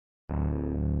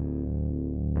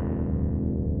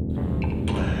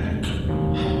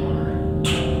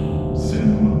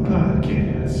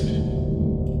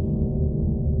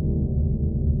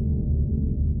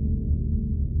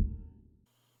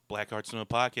Black Heart Cinema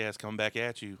Podcast coming back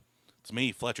at you. It's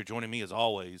me, Fletcher, joining me as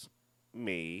always,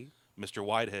 Me. Mr.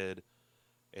 Whitehead.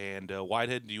 And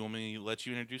Whitehead, do you want me to let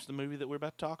you introduce the movie that we're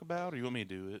about to talk about, or you want me to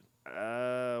do it?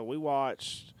 We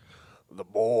watched The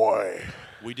Boy.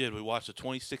 We did. We watched the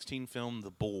 2016 film The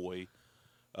Boy,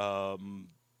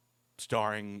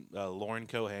 starring Lauren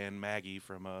Cohan, Maggie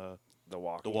from The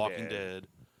Walking, The Walking Dead.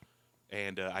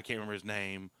 And I can't remember his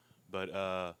name,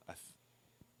 but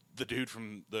the dude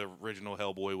from the original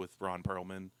Hellboy with Ron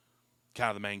Perlman, kind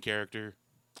of the main character.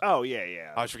 Oh, yeah.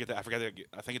 I always forget that. I forget that.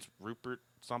 I think it's Rupert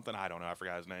something. I don't know. I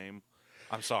forgot his name.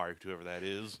 I'm sorry to whoever that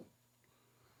is.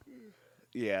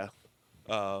 Yeah.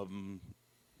 We want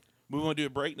to do a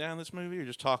breakdown of this movie, or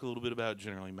just talk a little bit about it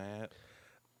generally, Matt?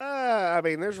 I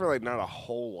mean, there's really not a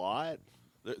whole lot.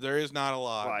 There is not a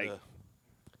lot, Like-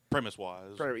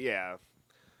 premise-wise. Yeah.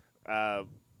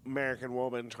 American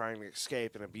woman trying to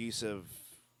escape an abusive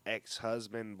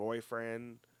ex-husband,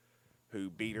 boyfriend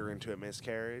who beat her into a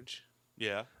miscarriage.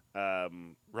 Yeah.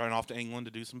 Running off to England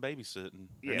to do some babysitting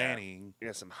or Yeah. nannying.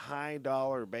 Yeah, some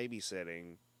high-dollar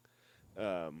babysitting.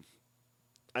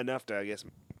 Enough to, I guess,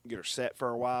 get her set for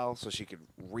a while so she could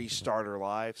restart her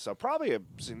life. So probably a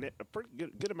pretty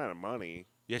good amount of money.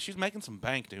 Yeah, she's making some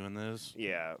bank doing this.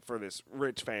 Yeah, for this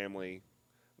rich family,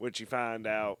 which you find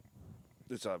out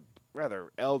it's a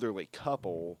rather elderly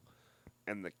couple,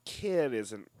 and the kid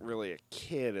isn't really a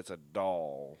kid, it's a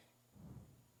doll.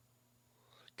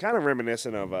 Kind of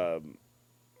reminiscent of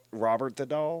Robert the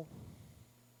Doll,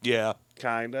 Yeah.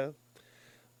 kind of.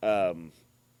 What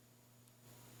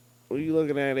are you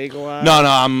looking at, Eagle Eye? No,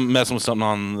 I'm messing with something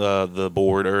on the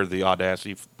board or the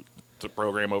Audacity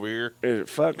program over here. Is it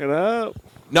fucking up?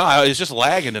 No, it's just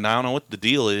lagging, and I don't know what the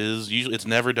deal is. Usually, it's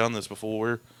never done this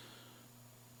before.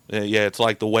 Yeah, it's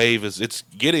like the wave is it's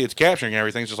capturing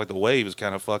everything. It's just like the wave is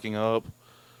kind of fucking up.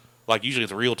 Like usually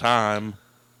it's real time,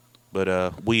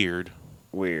 but weird.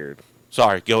 Weird.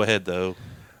 Sorry, go ahead though.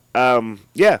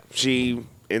 Yeah, she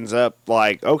ends up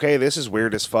like, okay, this is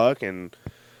weird as fuck, and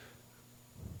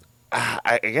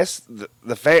I guess the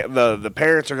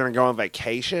parents are gonna go on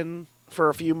vacation for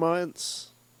a few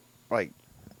months. Like,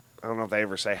 I don't know if they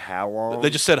ever say how long.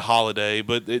 They just said holiday,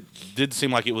 but it did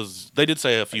seem like it was. They did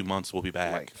say a few months we'll be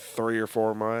back. like 3 or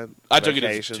 4 months. I took it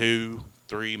as vacation. 2,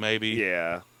 3, maybe.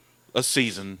 Yeah, A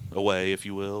season away, if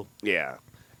you will. yeah,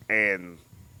 and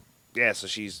yeah, so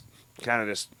she's kind of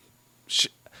just,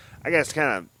 I guess,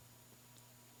 kind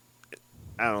of.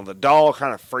 I don't know. The doll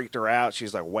kind of freaked her out.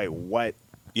 She's like, "Wait, what?"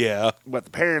 Yeah. But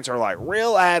the parents are like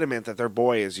real adamant that their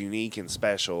boy is unique and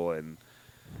special and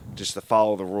just to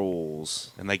follow the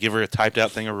rules. And they give her a typed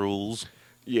out thing of rules.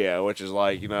 Yeah, which is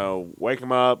like, wake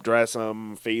him up, dress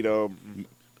him, feed him.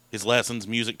 His lessons,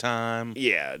 music time.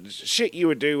 Yeah, just shit you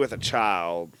would do with a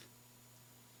child,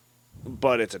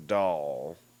 but it's a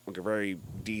doll. Like a very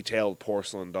detailed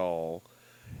porcelain doll.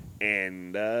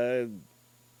 And,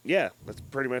 yeah, that's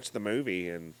pretty much the movie.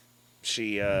 And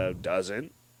she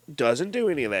doesn't do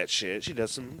any of that shit. She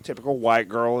does some typical white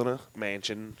girl in a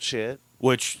mansion shit.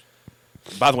 Which,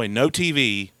 by the way, no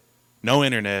TV, no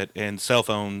internet, and cell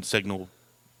phone signal,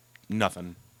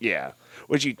 nothing. Yeah,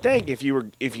 which you'd think if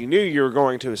you knew you were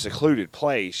going to a secluded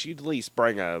place, you'd at least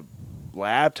bring a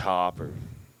laptop or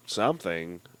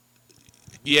something.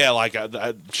 Yeah, like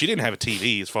she didn't have a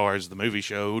TV as far as the movie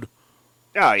showed.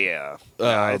 Oh yeah,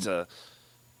 no, it's an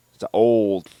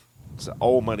old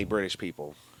money British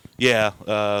people. Yeah,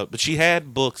 but she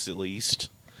had books at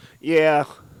least. Yeah,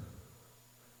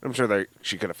 I'm sure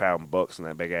she could have found books in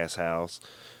that big ass house.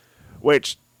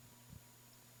 Which,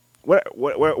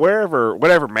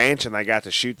 whatever mansion they got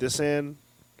to shoot this in,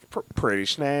 pretty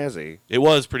snazzy. It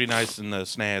was pretty nice and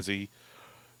snazzy.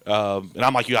 And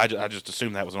I'm like you, I just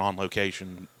assumed that was an on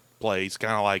location place,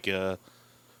 kind of like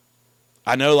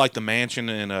I know like the mansion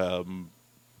in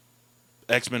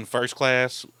X-Men First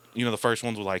Class. You know, the first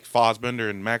ones with like Fassbender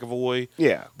and McAvoy.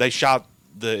 Yeah, They shot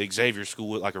the Xavier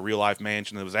School at like a real life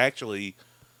mansion. It was actually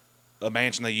a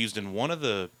mansion they used in one of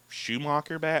the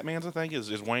Schumacher Batmans, I think, is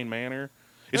Wayne Manor.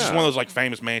 It's just one of those like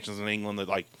famous mansions in England that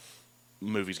like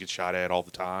movies get shot at all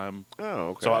the time.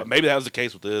 Oh, okay. So maybe that was the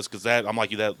case with this, because I'm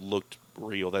like you, that looked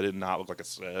real. That did not look like a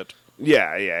set.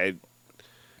 yeah. I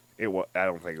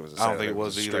don't think it was. I don't think it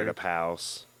was a either. straight up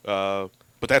house. But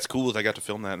that's cool that they got to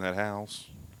film that in that house.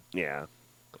 Yeah.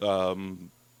 But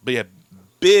yeah,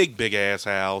 big ass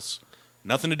house.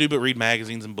 Nothing to do but read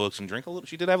magazines and books and drink a little.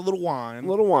 She did have a little wine. A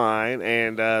little wine,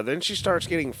 and then she starts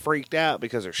getting freaked out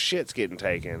because her shit's getting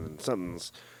taken, and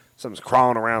something's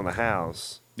crawling around the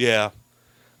house. Yeah.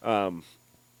 And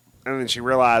then she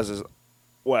realizes,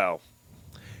 well,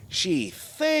 she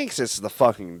thinks it's the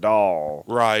fucking doll.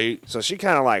 Right. So she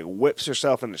kind of like whips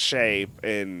herself into shape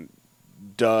and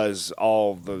does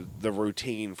all the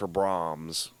routine for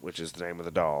Brahms, which is the name of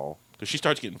the doll. Because she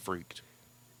starts getting freaked.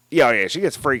 Yeah, oh yeah, she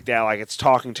gets freaked out. Like it's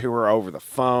talking to her over the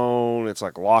phone. It's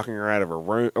like locking her out of her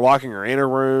room, locking her in her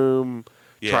room,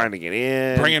 trying to get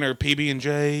in, bringing her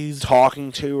PB&Js,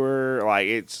 talking to her.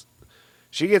 Like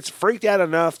she gets freaked out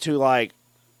enough to like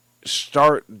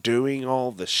start doing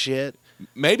all the shit.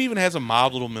 Maybe even has a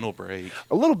mild little mental break.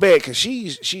 A little bit, because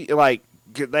she like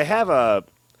they have a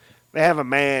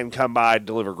man come by to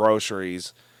deliver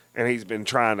groceries, and he's been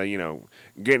trying to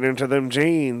get into them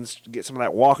jeans, get some of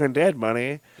that Walking Dead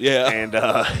money, Yeah, and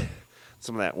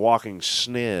some of that walking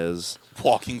sniz.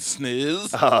 Walking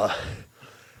sniz.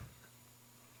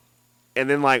 And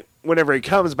then like whenever he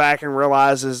comes back and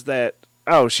realizes that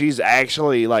she's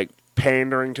actually like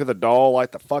pandering to the doll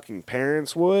like the fucking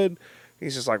parents would.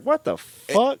 He's just like, what the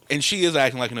fuck? And she is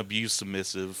acting like an abused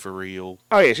submissive for real.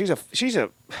 Oh yeah, she's a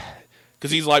because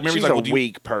he's like, remember, she's he's like, a well,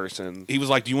 weak person. He was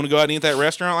like, do you want to go out and eat at that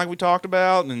restaurant like we talked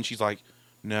about? And then she's like,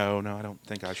 no, I don't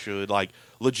think I should. Like,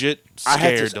 legit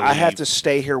scared I have to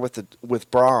stay here with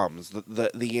Brahms,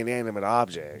 the inanimate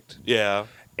object. Yeah.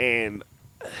 And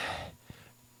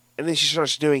then she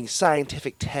starts doing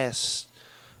scientific tests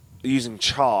using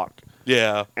chalk.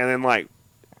 Yeah. And then like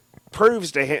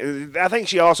proves to him. I think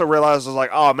she also realizes like,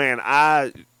 oh man,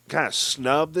 I kind of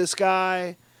snubbed this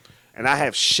guy. And I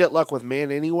have shit luck with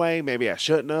men anyway. Maybe I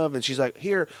shouldn't have. And she's like,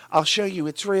 here, I'll show you.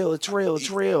 It's real. It's real. It's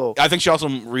real. I think she also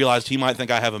realized he might think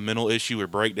I have a mental issue or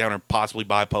breakdown or possibly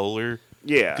bipolar.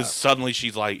 Yeah. Because suddenly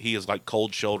she's like, he is like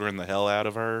cold shouldering the hell out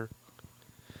of her.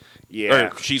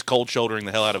 Yeah. Or she's cold shouldering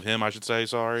the hell out of him, I should say.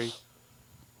 Sorry.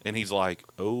 And he's like,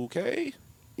 okay.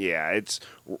 Yeah. It's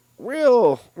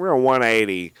real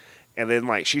 180. And then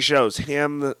like she shows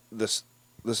him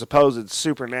the supposed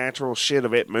supernatural shit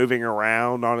of it moving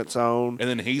around on its own. And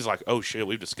then he's like, oh shit,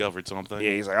 we've discovered something.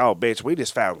 Yeah, he's like, oh bitch, we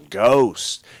just found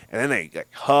ghosts. And then they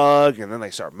like, hug, and then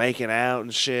they start making out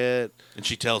and shit. And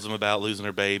she tells him about losing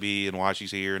her baby and why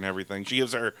she's here and everything. She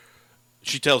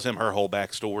tells him her whole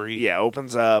backstory. Yeah,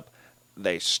 opens up.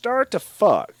 They start to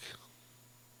fuck.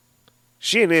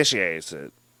 She initiates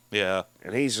it. Yeah.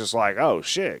 And he's just like, oh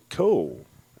shit, cool.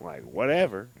 Like,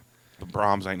 whatever. But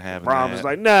Brahms ain't having Brahms that. is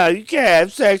like, no, you can't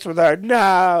have sex with her,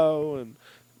 no. And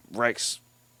Rex,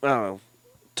 I don't know,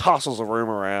 tossles the room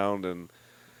around, and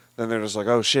then they're just like,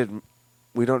 oh shit,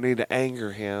 we don't need to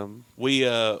anger him. We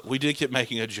did keep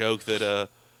making a joke that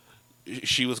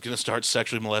she was going to start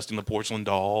sexually molesting the porcelain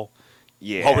doll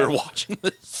while we were watching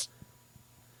this.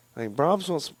 Like, Brahms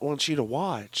wants you to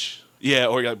watch. Yeah,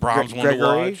 or like Brahms wanted to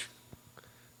watch.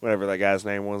 Whatever that guy's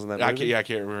name was in that movie. I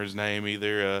can't remember his name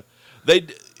either.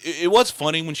 It was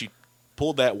funny when she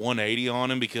pulled that 180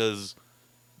 on him, because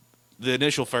the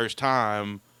initial first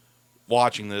time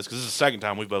watching this, because this is the second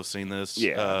time we've both seen this.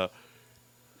 Yeah.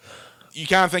 You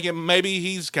kind of think maybe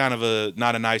he's kind of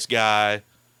not a nice guy,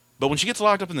 but when she gets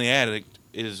locked up in the attic,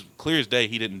 it is clear as day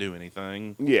he didn't do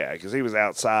anything. Yeah, because he was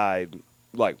outside,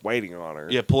 like, waiting on her.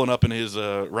 Yeah, pulling up in his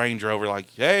Range Rover,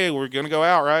 like, hey, we're gonna go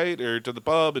out, right, or to the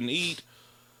pub and eat,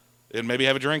 and maybe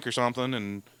have a drink or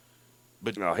something,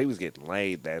 But no, he was getting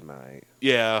laid that night.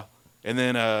 Yeah, and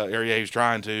then he was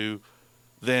trying to.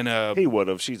 Then he would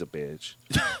have. She's a bitch.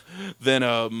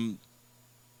 Then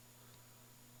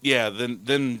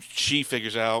then she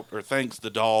figures out or thinks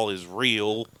the doll is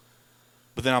real,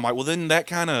 but then I'm like, well, then that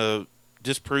kind of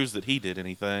disproves that he did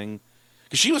anything,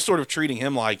 because she was sort of treating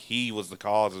him like he was the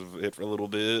cause of it for a little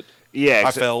bit. Yeah,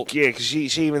 I felt. Yeah, because she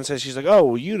even says, she's like, oh,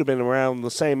 well, you'd have been around the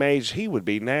same age he would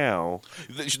be now.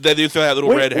 They do throw that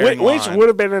little red herring which line. would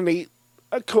have been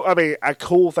a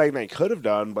cool thing they could have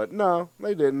done, but no,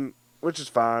 they didn't, which is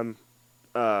fine.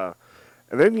 And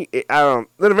then then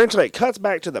eventually it cuts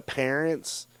back to the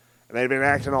parents, and they've been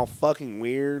acting all fucking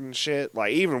weird and shit,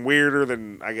 like even weirder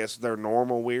than I guess their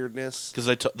normal weirdness. Because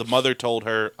the mother told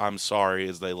her, "I'm sorry,"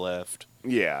 as they left.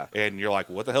 Yeah, and you're like,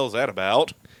 "What the hell is that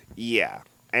about?" Yeah.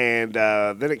 And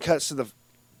then it cuts to the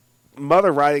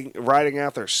mother writing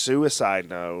out their suicide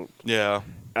note. Yeah.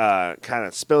 Kind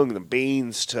of spilling the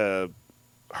beans to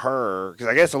her, because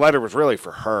I guess the letter was really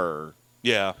for her.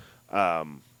 Yeah.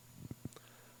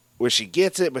 Where she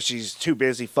gets it, but she's too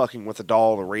busy fucking with the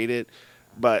doll to read it.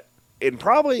 But it's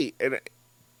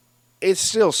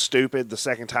still stupid the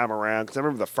second time around, because I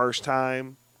remember the first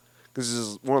time, because this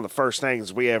is one of the first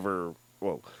things we ever,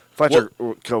 Fletcher,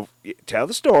 tell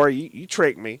the story. You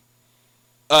tricked me.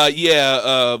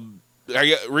 The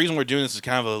reason we're doing this is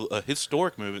kind of a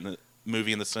historic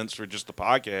movie in the sense for just the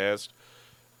podcast.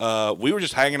 We were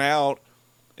just hanging out,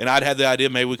 And I'd had the idea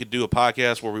maybe we could do a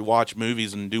podcast where we watch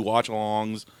movies and do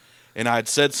watch-alongs. And I'd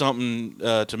said something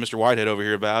to Mr. Whitehead over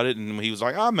here about it, and he was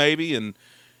like, "Oh, maybe." And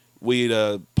we'd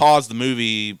paused the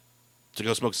movie to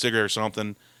go smoke a cigarette or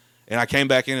something. And I came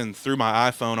back in and threw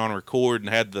my iPhone on record and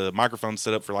had the microphone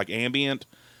set up for like ambient.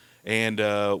 And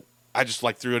I just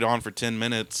like threw it on for 10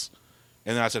 minutes.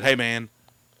 And then I said, "Hey, man,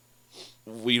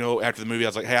 after the movie, I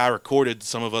was like, hey, I recorded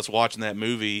some of us watching that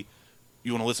movie.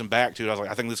 You want to listen back to it?" I was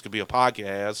like, "I think this could be a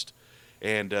podcast."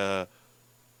 And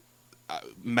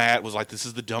Matt was like, "This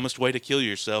is the dumbest way to kill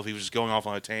yourself." He was just going off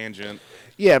on a tangent.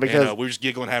 Yeah, because we were just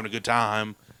giggling, having a good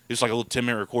time. It was like a little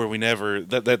 10-minute recording.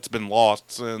 That's been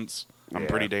lost since. I'm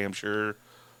pretty damn sure.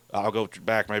 I'll go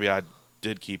back. Maybe I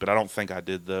did keep it. I don't think I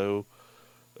did, though.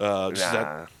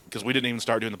 Because we didn't even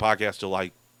start doing the podcast till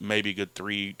like maybe a good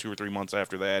 2 or 3 months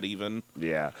after that, even.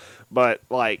 Yeah, but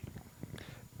like,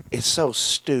 it's so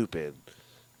stupid,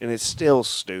 and it's still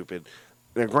stupid.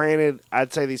 Now, granted,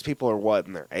 I'd say these people are what,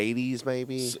 in their 80s,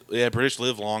 maybe. Yeah, British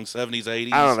live long, 70s,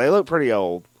 80s. I don't know. They look pretty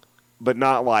old, but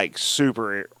not like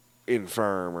super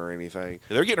infirm or anything.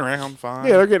 They're getting around fine.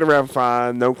 Yeah, they're getting around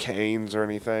fine. No canes or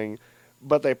anything.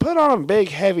 But they put on big,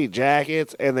 heavy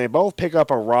jackets, and they both pick up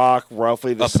a rock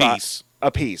roughly the size.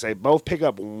 A piece. They both pick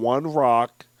up one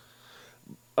rock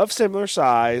of similar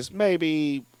size,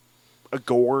 maybe a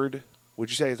gourd. Would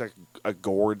you say it's like a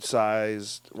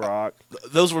gourd-sized rock?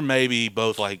 Those were maybe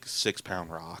both like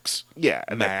 6-pound rocks. Yeah,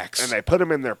 max. And they put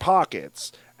them in their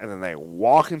pockets, and then they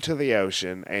walk into the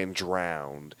ocean and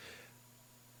drown.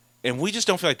 And we just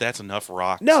don't feel like that's enough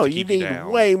rocks. No, to you keep need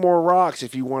down. way more rocks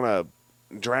if you want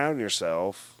to drown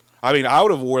yourself. I mean, I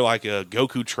would have wore like a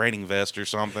Goku training vest or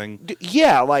something.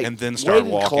 Yeah, like and then start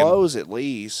weighted walking. clothes at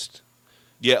least.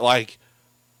 Yeah, like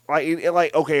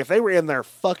okay, if they were in their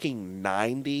fucking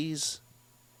 90s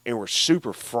and were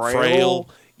super frail,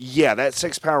 yeah, that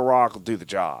 6-pound rock will do the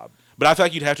job. But I feel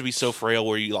like you'd have to be so frail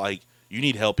where you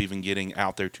need help even getting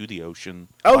out there to the ocean.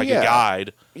 Oh, like yeah. a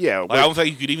guide. Yeah, I don't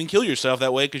think you could even kill yourself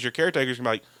that way because your caretaker's gonna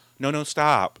be like, no,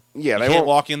 stop. Yeah, you they can't won't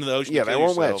walk into the ocean. Yeah, and they kill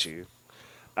won't yourself. let you.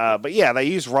 But yeah, they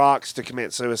use rocks to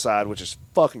commit suicide, which is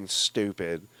fucking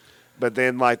stupid. But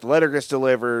then, like, the letter gets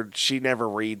delivered, she never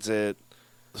reads it.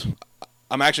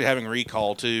 I'm actually having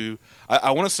recall too.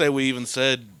 I want to say we even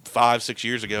said 5-6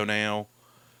 years ago now.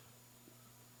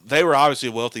 They were obviously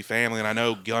a wealthy family, and I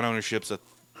know gun ownership's a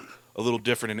little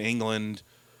different in England.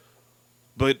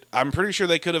 But I'm pretty sure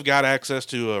they could have got access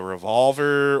to a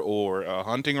revolver or a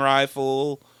hunting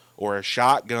rifle or a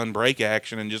shotgun break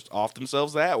action and just off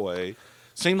themselves that way.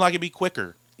 Seemed like it'd be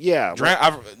quicker. Yeah.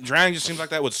 Drowning just seems like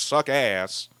that would suck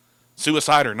ass.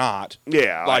 Suicide or not.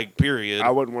 Yeah. Period. I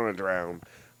wouldn't want to drown.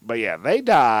 But yeah, they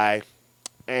die,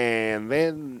 and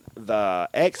then the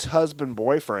ex-husband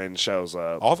boyfriend shows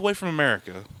up. All the way from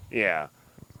America. Yeah.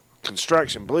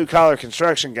 Blue-collar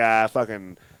construction guy,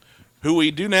 fucking... Who we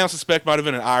do now suspect might have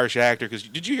been an Irish actor, because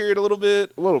did you hear it a little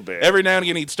bit? A little bit. Every now and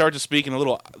again he'd start to speak in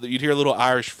you'd hear a little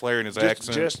Irish flair in his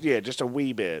accent. Just a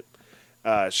wee bit.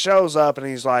 Shows up, and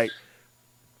he's like,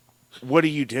 "What are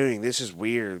you doing? This is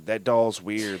weird. That doll's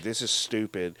weird. This is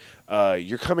stupid.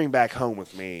 You're coming back home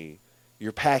with me.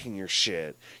 You're packing your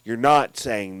shit. You're not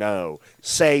saying no.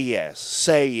 Say yes.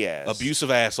 Say yes."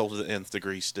 Abusive asshole to the nth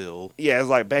degree still. Yeah, it's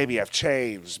like, "Baby, I've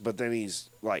changed." But then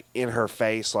he's like in her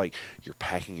face, like, "You're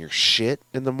packing your shit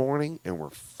in the morning, and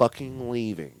we're fucking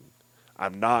leaving.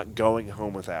 I'm not going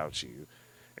home without you."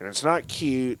 And it's not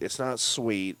cute. It's not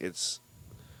sweet. It's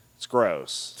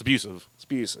gross. It's abusive. It's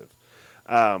abusive.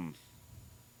 And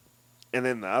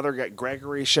then the other guy,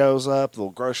 Gregory, shows up, the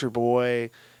little grocery boy.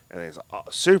 And he's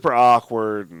super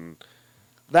awkward, and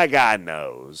that guy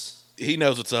knows. He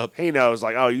knows what's up. He knows,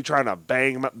 like, "Oh, you trying to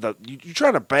bang you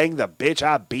trying to bang the bitch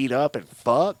I beat up and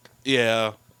fuck?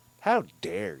 Yeah. How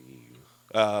dare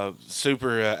you?"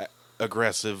 Super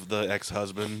aggressive, the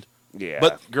ex-husband. Yeah.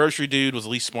 But grocery dude was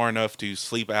at least smart enough to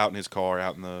sleep out in his car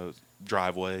out in the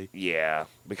driveway. Yeah,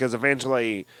 because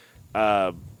eventually,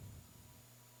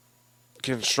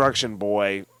 construction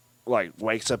boy, like,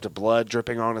 wakes up to blood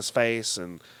dripping on his face,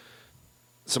 and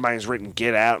somebody's written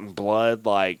 "get out" in blood,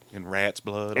 like in rat's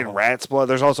blood. in rat's blood.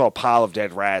 There's also a pile of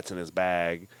dead rats in his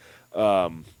bag.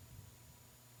 It's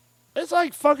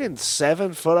like fucking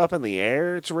 7 foot up in the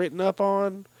air. It's written up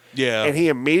on. Yeah. And he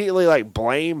immediately like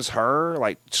blames her,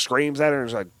 like screams at her and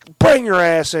is like, "Bring your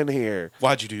ass in here."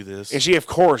 Why'd you do this? And she of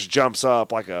course jumps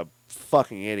up like a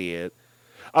fucking idiot.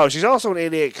 Oh, she's also an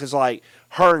idiot because like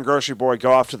her and grocery boy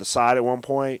go off to the side at one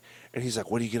point. And he's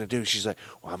like, "What are you going to do?" She's like,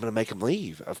 "Well, I'm going to make him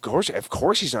leave. Of course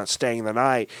he's not staying the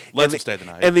night." Let him stay the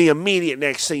night. And the immediate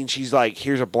next scene, she's like,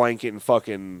 "Here's a blanket and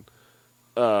fucking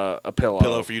a pillow.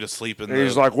 Pillow for you to sleep in. And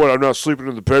he's like, "What, I'm not sleeping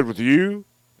in the bed with you?"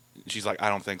 She's like, I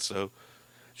don't think so.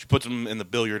 She puts him in the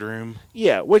billiard room.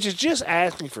 Yeah, which is just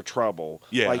asking for trouble.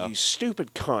 Yeah. Like, you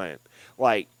stupid cunt.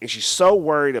 Like, and she's so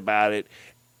worried about it.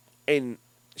 And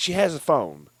she has a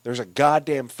phone. There's a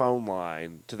goddamn phone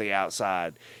line to the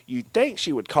outside. You'd think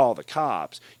she would call the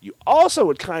cops. You also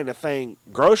would kind of think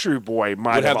Grocery Boy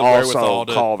might Would have the also wherewithal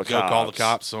to called the go cops. call the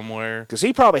cops somewhere. Because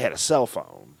he probably had a cell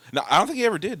phone. No, I don't think he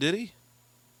ever did he?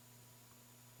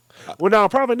 Well, no,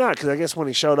 probably not. Because I guess when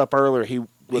he showed up earlier, he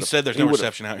said there's no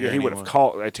reception out here Yeah, he would have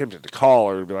anymore. attempted to call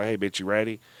her and be like, "Hey, bitch, you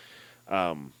ready?"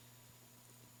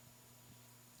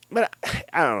 But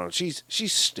I don't know. She's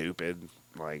stupid.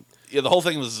 Like, Yeah, the whole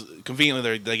thing was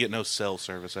conveniently they get no cell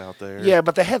service out there. yeah,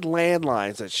 but they had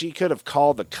landlines that she could have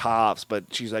called the cops, but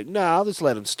she's like, "No, I'll just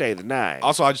let him stay the night."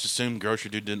 Also, I just assumed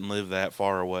Grocery Dude didn't live that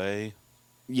far away.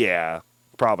 Yeah,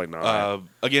 probably not.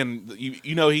 Again,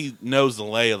 you know he knows the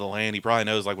lay of the land. He probably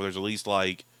knows like where there's at least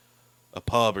like a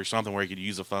pub or something where he could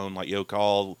use a phone, like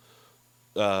call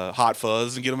Hot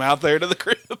Fuzz and get him out there to the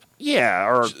crib. Yeah,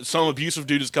 or Some abusive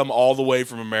dude has come all the way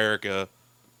from America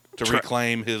to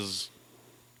reclaim his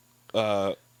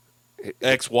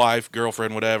ex-wife,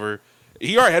 girlfriend, whatever.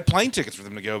 He already had plane tickets for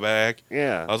them to go back.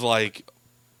 yeah, I was like,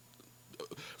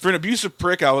 for an abusive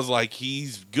prick, I was like,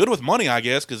 he's good with money, I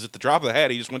guess, because at the drop of the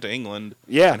hat, he just went to England.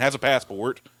 Yeah. And has a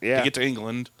passport Yeah. to get to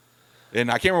England. And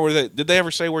I can't remember did they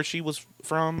ever say where she was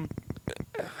from?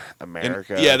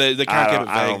 America. And, yeah, they kind of kept it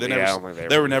vague. I don't think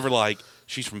They were never like,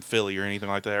 she's from Philly or anything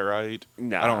like that, right?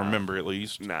 Nah. I don't remember at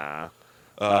least. Nah.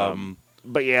 Um,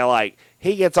 But yeah, like,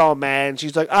 he gets all mad, and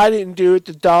she's like, "I didn't do it.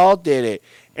 The doll did it."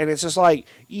 And it's just like,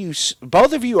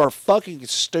 both of you are fucking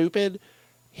stupid.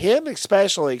 Him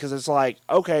especially, because it's like,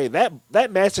 okay,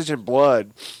 that message in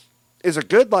blood is a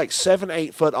good like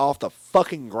 7-8 foot off the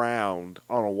fucking ground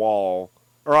on a wall,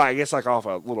 or I guess like off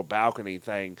a little balcony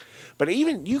thing. But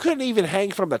even you couldn't even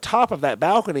hang from the top of that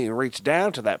balcony and reach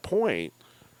down to that point.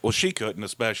 well, she couldn't,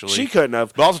 especially. She couldn't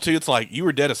have. But also, too, it's like, you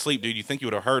were dead asleep, dude. You think you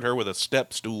would have heard her with a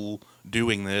step stool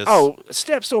doing this? Oh,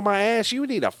 steps on my ass. You would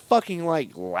need a fucking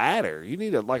like ladder. You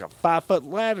need like a 5-foot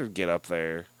ladder to get up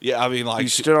there. Yeah, I mean, like, You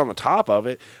stood on the top of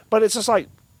it. But it's just like,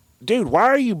 dude, why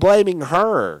are you blaming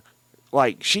her?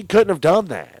 Like, she couldn't have done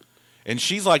that. and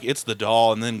she's like, it's the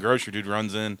doll, and then Grocery Dude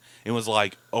runs in and was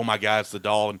like, oh my God, it's the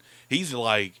doll. And he's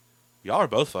like, y'all are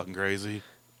both fucking crazy.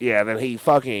 Yeah, then he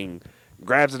fucking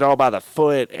grabs the doll by the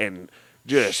foot and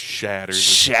just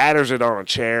Shatters it on a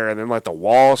chair, and then like the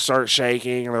walls start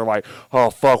shaking, and they're like,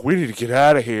 "Oh fuck, we need to get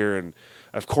out of here." And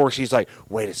of course he's like,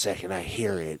 "Wait a second, I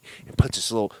hear it," and puts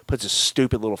his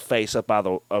stupid little face up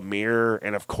by a mirror,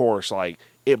 and of course like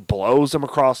it blows him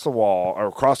across the wall or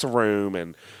across the room,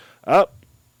 and up.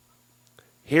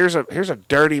 Here's a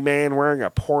dirty man wearing a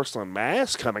porcelain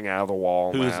mask coming out of the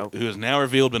wall who now. is now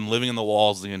revealed been living in the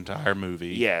walls the entire movie.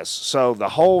 Yes. So the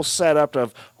whole setup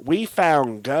of we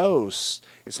found ghosts.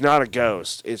 It's not a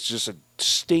ghost. It's just a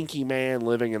stinky man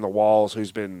living in the walls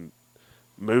who's been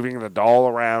moving the doll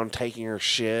around, taking her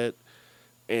shit,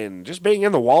 and just being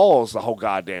in the walls the whole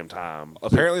goddamn time.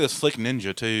 Apparently the slick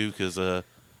ninja, too, because...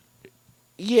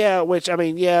 Yeah, which, I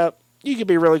mean, yeah, you could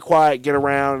be really quiet, get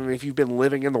around, and if you've been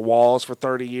living in the walls for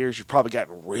 30 years, you've probably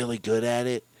gotten really good at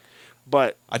it.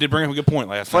 But I did bring up a good point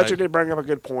last Fletcher night. did bring up a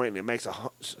good point, and it makes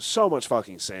so much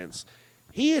fucking sense.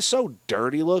 He is so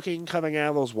dirty looking coming out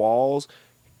of those walls.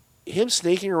 Him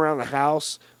sneaking around the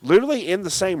house, literally in the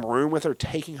same room with her,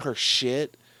 taking her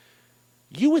shit,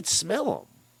 you would smell him.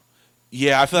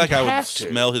 Yeah, I feel like You I would have to.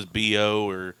 smell his BO,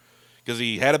 or... Because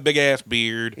he had a big-ass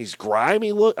beard. He's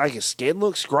grimy, like his skin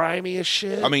looks grimy as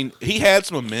shit. I mean, he had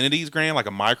some amenities, Graham, like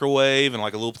a microwave and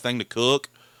like a little thing to cook.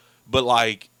 But,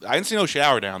 like, I didn't see no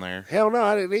shower down there. Hell no,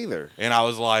 I didn't either. And I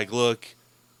was like, look,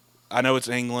 I know it's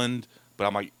England, but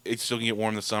I'm like, it's still going to get warm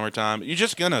in the summertime. You're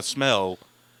just going to smell.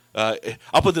 I'll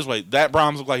put it this way. That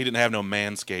Brahms looked like he didn't have no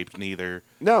Manscaped, neither.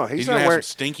 No, He's not going to have wearing.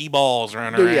 some stinky balls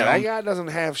running Dude, around. yeah, that guy doesn't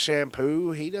have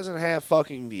shampoo. He doesn't have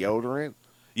fucking deodorant.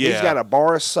 Yeah. He's got a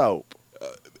bar of soap.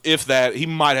 If that, he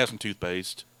might have some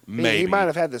toothpaste. Maybe. He might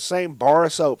have had the same bar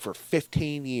of soap for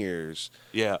 15 years.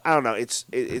 Yeah. I don't know. It's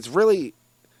really,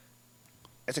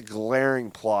 it's a glaring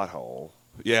plot hole.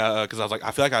 Yeah, because I was like, I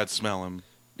feel like I'd smell him.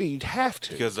 Dude, you'd have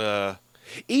to. Because,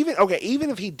 even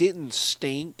if he didn't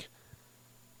stink,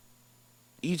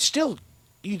 you'd still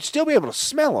be able to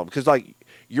smell him because like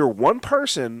you're one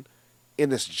person in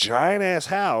this giant ass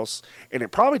house, and it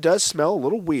probably does smell a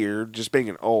little weird just being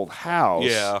an old house.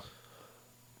 yeah.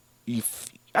 I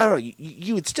don't know.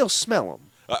 You would still smell him.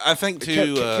 I think,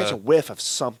 too... Catch a whiff of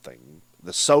something.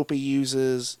 The soap he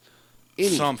uses.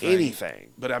 Something. Anything.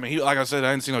 But I mean, like I said,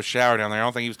 I didn't see no shower down there. I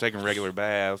don't think he was taking regular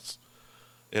baths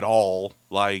at all.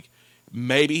 Like,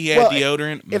 maybe he had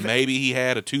deodorant, maybe he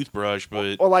had a toothbrush,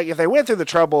 but well, like if they went through the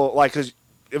trouble, like because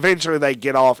eventually they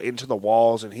get off into the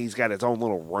walls, and he's got his own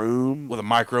little room with a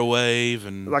microwave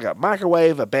and like a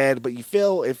microwave, a bed. But you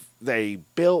feel if they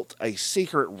built a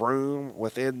secret room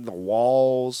within the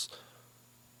walls,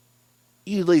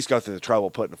 you at least go through the trouble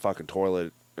putting a fucking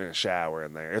toilet and a shower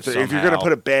in there. If you're going to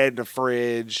put a bed and a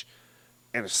fridge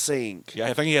and a sink. Yeah,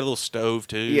 I think he had a little stove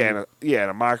too. Yeah, and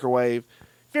a microwave.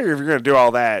 Figure if you're going to do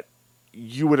all that,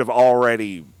 you would have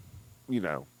already,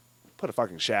 put a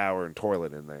fucking shower and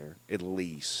toilet in there, at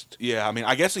least. Yeah, I mean,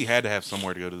 I guess he had to have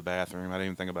somewhere to go to the bathroom. I didn't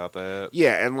even think about that.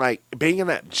 Yeah, and like being in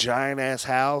that giant-ass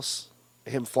house,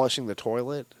 him flushing the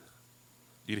toilet.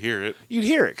 You'd hear it. You'd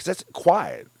hear it, because that's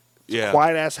quiet. Yeah.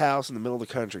 Quiet-ass house in the middle of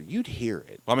the country. You'd hear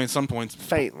it. Well, I mean, at some points,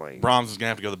 faintly. Brahms is going to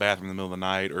have to go to the bathroom in the middle of the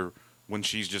night, or when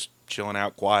she's just chilling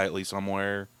out quietly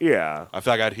somewhere. Yeah. I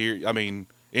feel like I'd hear, I mean,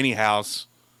 any house,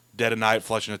 dead of night,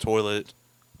 flushing a toilet,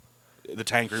 the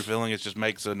tank refilling, it just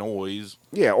makes a noise.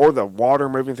 Yeah, or the water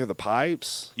moving through the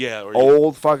pipes. Yeah. Or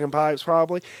old fucking pipes,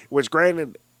 probably. Which,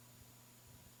 granted,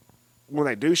 when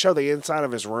they do show the inside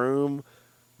of his room,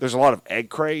 there's a lot of egg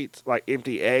crates, like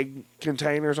empty egg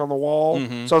containers on the wall.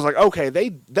 Mm-hmm. So I was like, okay,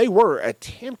 they were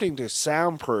attempting to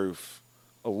soundproof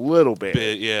a little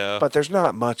bit. Yeah. But there's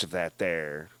not much of that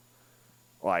there.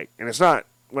 Like, and it's not,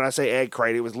 when I say egg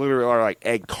crate, it was literally like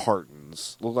egg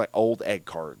cartons. Look like old egg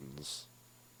cartons.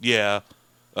 Yeah.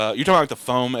 You're talking like the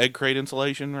foam egg crate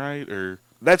insulation, right? Or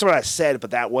that's what I said,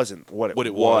 but that wasn't what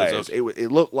it was. Okay.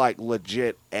 It looked like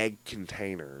legit egg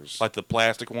containers. Like the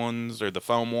plastic ones or the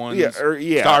foam ones? Yeah.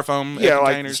 Styrofoam egg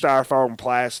containers? Like styrofoam,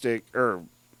 plastic, or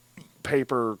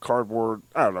paper, cardboard.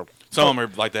 I don't know. Some of them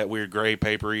are like that weird gray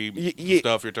papery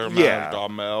stuff you're talking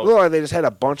about. Look like they just had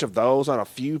a bunch of those on a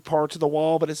few parts of the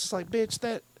wall, but it's just like,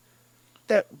 bitch,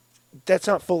 that's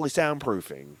not fully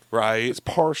soundproofing. Right. It's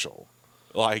partial.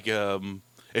 Like,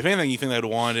 if anything, you think they would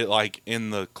have wanted it like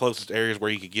in the closest areas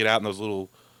where he could get out in those little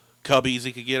cubbies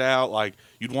he could get out. Like,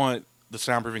 you'd want the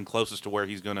soundproofing closest to where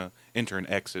he's going to enter and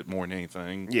exit more than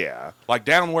anything. Yeah. Like,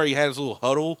 down where he had his little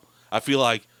huddle, I feel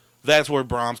like that's where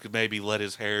Brahms could maybe let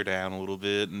his hair down a little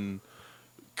bit and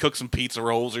cook some pizza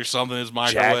rolls or something in his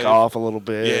microwave. Jack off a little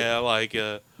bit. Yeah, like,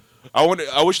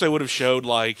 I wish they would have showed,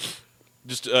 like,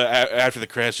 just after the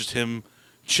crash, just him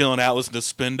chilling out, listening to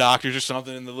Spin Doctors or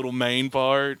something in the little main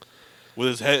part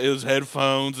with his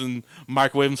headphones and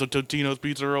microwaving some Totino's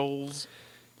pizza rolls,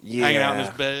 hanging out in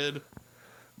his bed.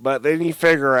 But then you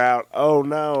figure out, oh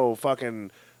no,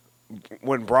 fucking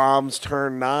when Brahms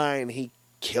turned 9, he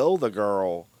killed the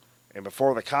girl, and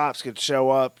before the cops could show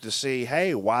up to see,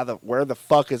 hey, where the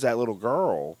fuck is that little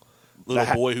girl? When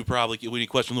he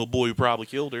questioned little boy who probably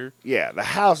killed her. Yeah, the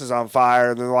house is on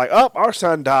fire, and they're like, oh, our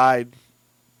son died.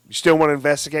 You still want to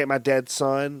investigate my dead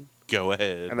son? Go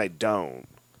ahead. And they don't.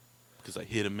 Because they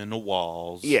hit him in the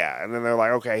walls. Yeah, and then they're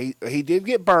like, okay, he did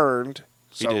get burned.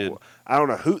 So he did. I don't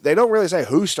know who. They don't really say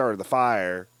who started the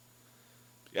fire.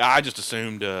 Yeah, I just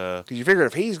assumed. Because you figure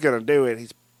if he's going to do it,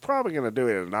 he's probably going to do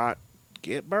it and not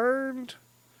get burned.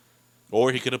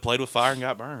 Or he could have played with fire and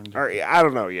got burned. Or, I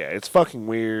don't know. Yeah, it's fucking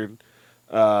weird.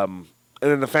 And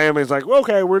then the family's like, well,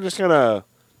 okay, we're just going to.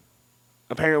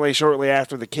 Apparently, shortly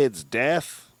after the kid's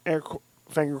death,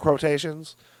 finger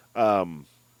quotations,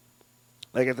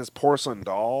 they get this porcelain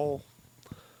doll.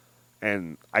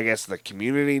 And I guess the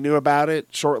community knew about it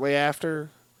shortly after.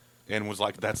 And was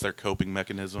like, that's their coping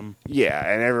mechanism. Yeah,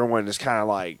 and everyone just kind of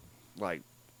like, we're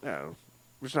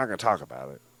just not going to talk about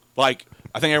it. Like,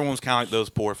 I think everyone's kind of like those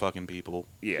poor fucking people.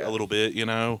 Yeah. A little bit,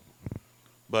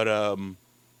 But,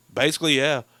 basically,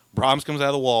 yeah. Brahms comes out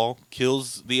of the wall,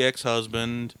 kills the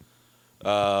ex-husband,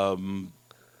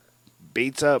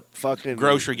 beats up fucking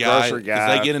grocery guy.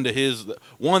 Because they get into his,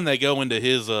 they go into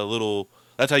his little,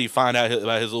 that's how you find out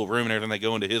about his little room and everything. They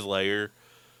go into his lair.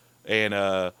 And,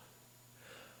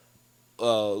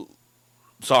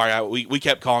 sorry, we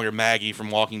kept calling her Maggie from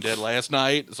Walking Dead last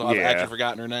night, so I've actually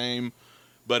forgotten her name.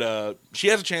 But she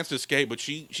has a chance to escape, but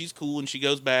she's cool, and she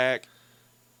goes back,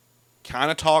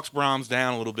 kind of talks Brahms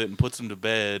down a little bit and puts him to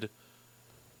bed.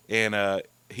 And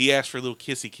he asks for a little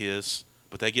kissy kiss,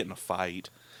 but they get in a fight,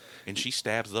 and she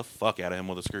stabs the fuck out of him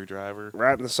with a screwdriver.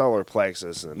 Right in the solar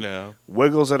plexus, and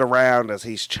wiggles it around as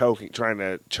he's trying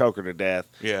to choke her to death.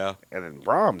 Yeah. And then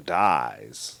Brahms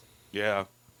dies. Yeah.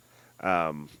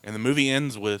 And the movie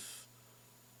ends with,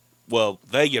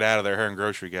 they get out of there, her and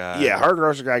grocery guy. Yeah, her and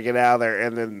grocery guy get out of there,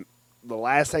 and then the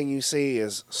last thing you see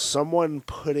is someone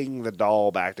putting the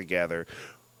doll back together.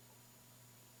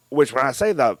 Which, when I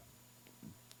say the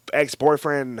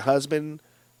ex-boyfriend husband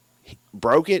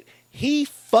broke it, he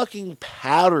fucking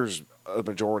powders a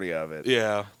majority of it.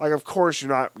 Yeah. Like, of course,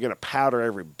 you're not going to powder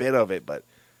every bit of it, but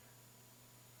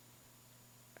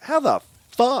how the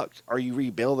fuck are you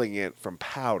rebuilding it from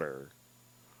powder?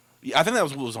 Yeah, I think that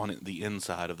was what was on the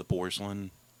inside of the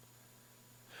porcelain.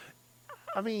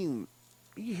 I mean,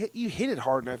 you hit it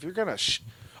hard enough, you're going to...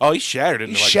 Oh, he shattered it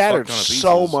He into like shattered a fuck ton of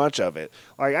so pieces. much of it.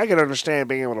 Like, I can understand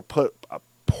being able to put a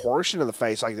portion of the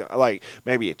face, like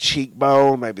maybe a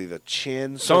cheekbone, maybe the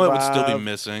chin. Some of it would still be survived.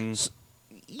 missing.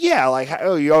 Yeah, like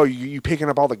you picking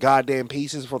up all the goddamn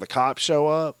pieces before the cops show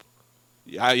up.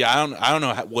 I don't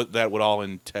know what that would all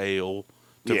entail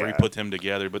to Yeah. re-put them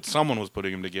together, but someone was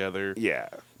putting them together. Yeah,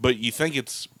 But you think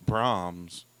it's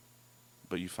Brahms,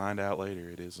 but you find out later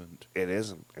it isn't. it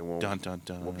isn't, and Dun dun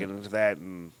dun. we'll get into that.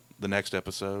 And The next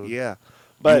episode. yeah, You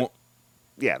but want-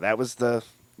 yeah, that was the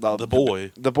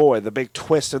boy. The boy. The big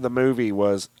twist in the movie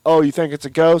was, oh, you think it's a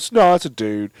ghost? No, it's a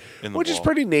dude, In the which is wall.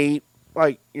 pretty neat.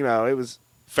 Like, it was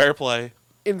Fair play.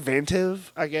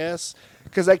 inventive, I guess,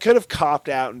 because they could have copped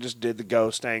out and just did the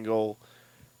ghost angle.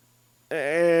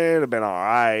 It'd have been all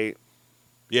right.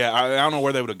 Yeah, I don't know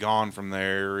where they would have gone from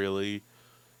there, really.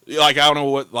 Like, I don't know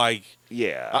what, like...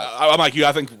 Yeah, I'm like you.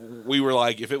 I think we were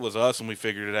like, if it was us and we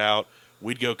figured it out,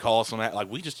 we'd go call some... Like,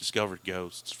 we just discovered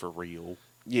ghosts for real,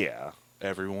 yeah,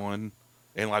 everyone.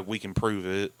 And, like, we can prove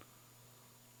it.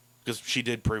 Because she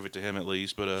did prove it to him, at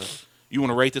least. But, you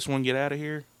want to rate this one, get out of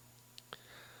here?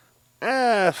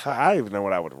 I don't even know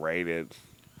what I would rate it.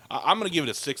 I'm going to give it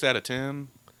a 6 out of 10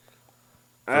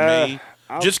 for Uh, me.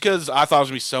 I'll- Just because I thought it was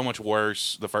going to be so much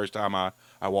worse the first time I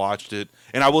watched it.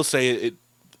 And I will say,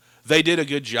 they did a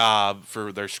good job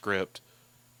for their script.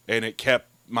 And it kept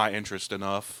my interest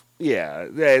enough. Yeah,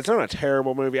 it's not a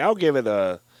terrible movie. I'll give it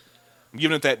a. I'm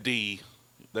giving it that D.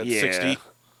 That Yeah. 60.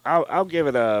 I'll give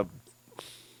it a.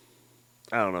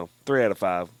 I don't know, 3 out of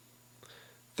 5.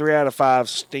 3 out of 5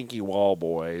 stinky wall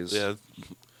boys. Yeah.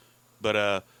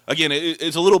 But, again,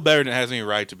 it's a little better than it has any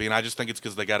right to be. And I just think it's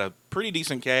because they got a pretty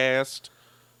decent cast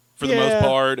for the most Yeah.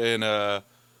 part. And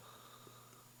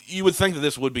you would think that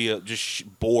this would be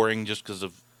just boring just because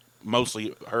of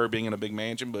mostly her being in a big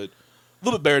mansion. But a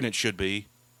little bit better than it should be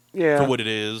Yeah. for what it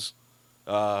is.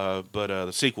 But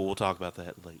the sequel, we'll talk about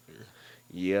that later.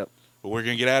 Yep. But we're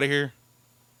going to get out of here.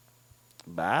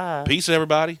 Bye. Peace,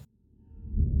 everybody.